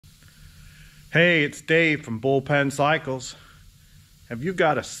Hey, it's Dave from Bullpen Cycles. Have you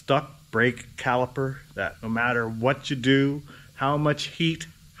got a stuck brake caliper that no matter what you do, how much heat,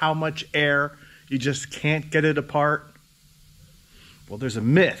 how much air, you just can't get it apart? Well, there's a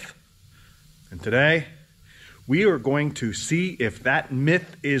myth. And today, we are going to see if that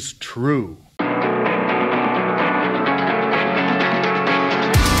myth is true.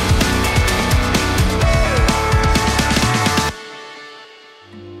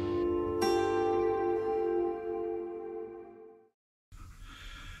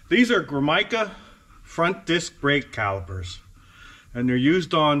 These are Gramica front disc brake calipers, and they're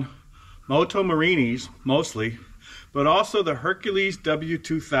used on Moto Morinis mostly, but also the Hercules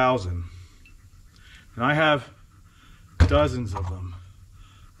W2000. And I have dozens of them,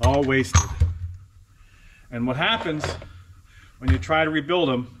 all wasted. And what happens when you try to rebuild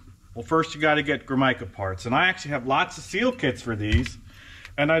them, well, first you got to get Gramica parts. And I actually have lots of seal kits for these,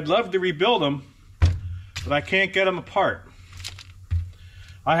 and I'd love to rebuild them, but I can't get them apart.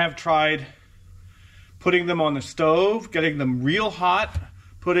 I have tried putting them on the stove, getting them real hot,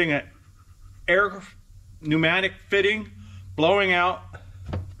 putting an air pneumatic fitting, blowing out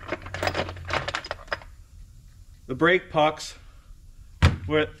the brake pucks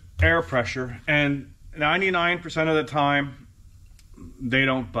with air pressure, and 99% of the time they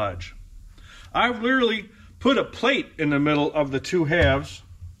don't budge. I've literally put a plate in the middle of the two halves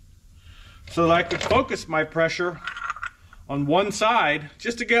so that I could focus my pressure on one side,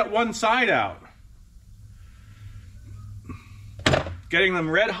 just to get one side out. Getting them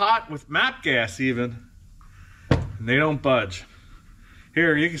red hot with MAP gas even, and they don't budge.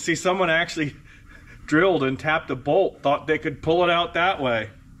 Here, you can see someone actually drilled and tapped a bolt, thought they could pull it out that way.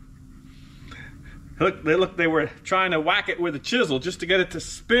 Look, they were trying to whack it with a chisel just to get it to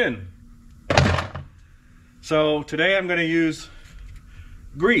spin. So today I'm going to use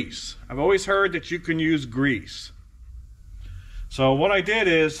grease. I've always heard that you can use grease. So what I did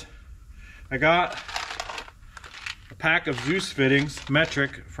is I got a pack of Zeus fittings,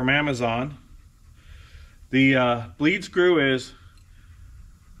 metric, from Amazon. The bleed screw is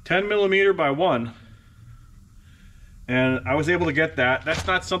 10 millimeter by 1, and I was able to get that. That's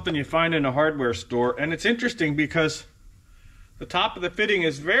not something you find in a hardware store, and it's interesting because the top of the fitting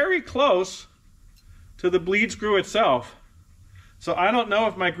is very close to the bleed screw itself. So I don't know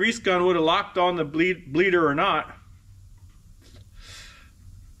if my grease gun would have locked on the bleeder or not.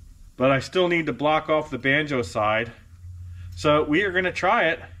 But I still need to block off the banjo side. So we are going to try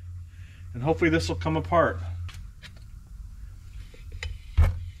it, and hopefully this will come apart.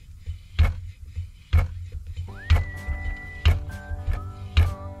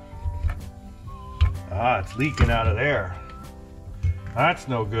 Ah, it's leaking out of there. That's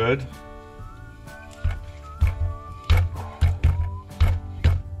no good.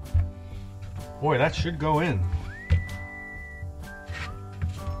 Boy, that should go in.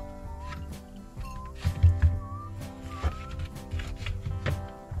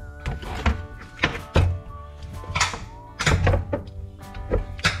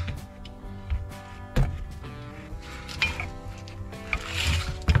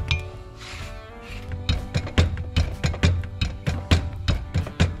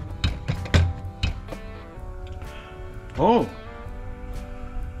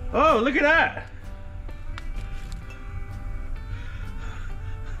 Oh, look at that.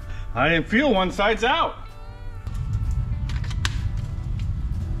 I didn't feel one side's out.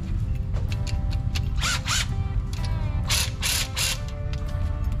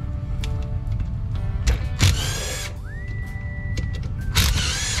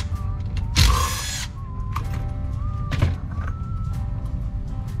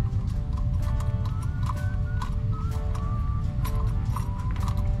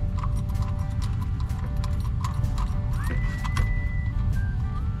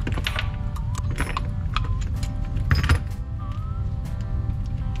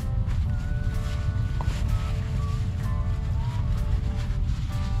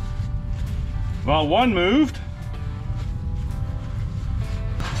 Well, one moved.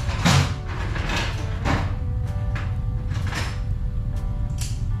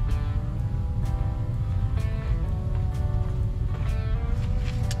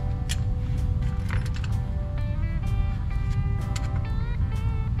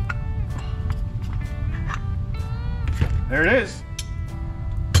 There it is.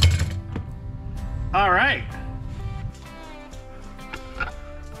 All right.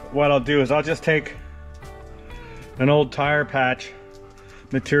 What I'll do is I'll just take an old tire patch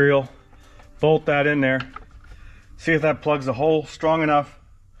material, bolt that in there, see if that plugs a hole strong enough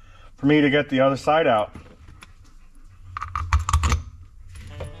for me to get the other side out.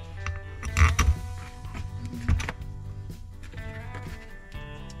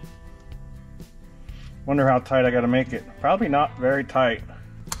 Wonder how tight I gotta make it. Probably not very tight.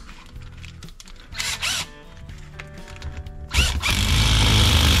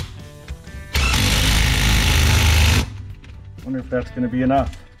 Wonder if that's gonna be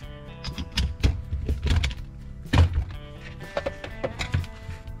enough.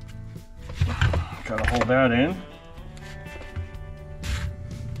 Gotta hold that in.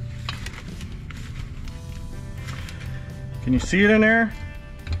 Can you see it in there?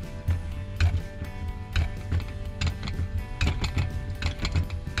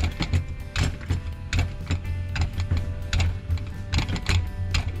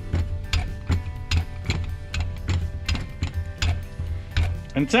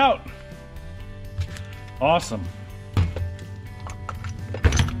 And it's out. Awesome.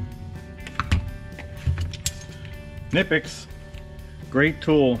 Knipex, great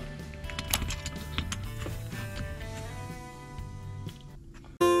tool.